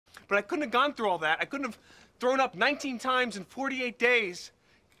but I couldn't have gone through all that. I couldn't have thrown up 19 times in 48 days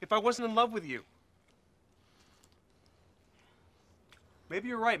if I wasn't in love with you. Maybe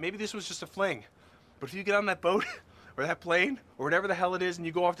you're right. Maybe this was just a fling. But if you get on that boat or that plane or whatever the hell it is and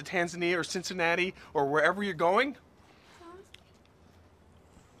you go off to Tanzania or Cincinnati or wherever you're going,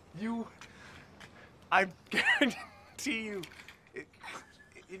 I guarantee you,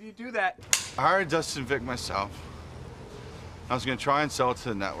 if you do that. I hired Dustin Vic myself. I was gonna try and sell it to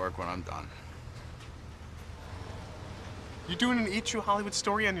the network when I'm done. You're doing an Eat True Hollywood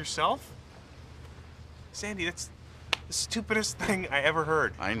story on yourself? Sandy, that's the stupidest thing I ever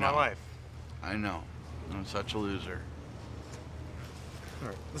heard in my life. I know. I'm such a loser. All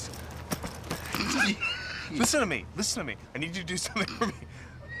right, listen. Listen to me. Listen to me. I need you to do something for me.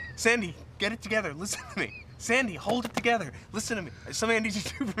 Sandy, get it together. Listen to me. Sandy, hold it together. Listen to me. There's something I need you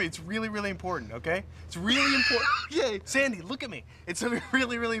to do for me. It's really, really important, okay? It's really important. Yeah. Sandy, look at me. It's something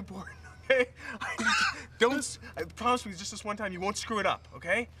really, really important, okay? I promise me just this one time you won't screw it up,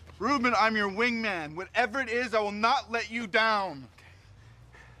 okay? Ruben, I'm your wingman. Whatever it is, I will not let you down.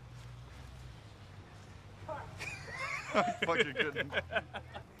 I fucking couldn't.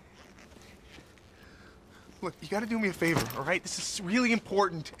 Look, you gotta do me a favor, all right? This is really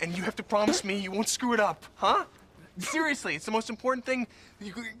important, and you have to promise me you won't screw it up, huh? Seriously, it's the most important thing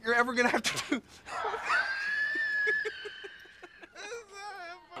you're ever gonna have to do.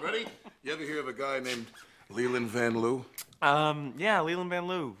 Ready? You ever hear of a guy named Leland Van Loo? Yeah, Leland Van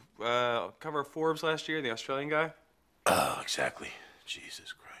Loo. Cover of Forbes last year, the Australian guy. Oh, exactly.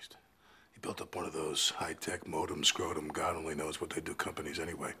 Jesus Christ. He built up one of those high-tech modem, scrotum, God only knows what they do companies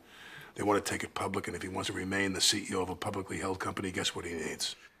anyway. They want to take it public, and if he wants to remain the CEO of a publicly held company, guess what he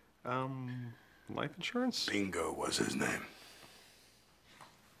needs? Life insurance? Bingo was his name.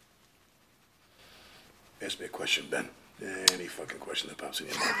 Ask me a question, Ben. Any fucking question that pops in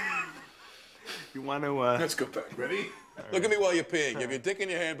your mind. You want to, Let's go back. Ready? Look at me while you're peeing. You have your dick in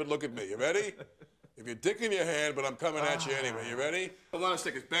your hand, but look at me. You ready? If your dick in your hand, but I'm coming at you anyway. You ready? Hold on a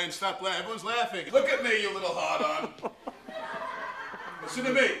second. Ben, stop laughing. Everyone's laughing. Look at me, you little hard-on. Listen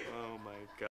to me.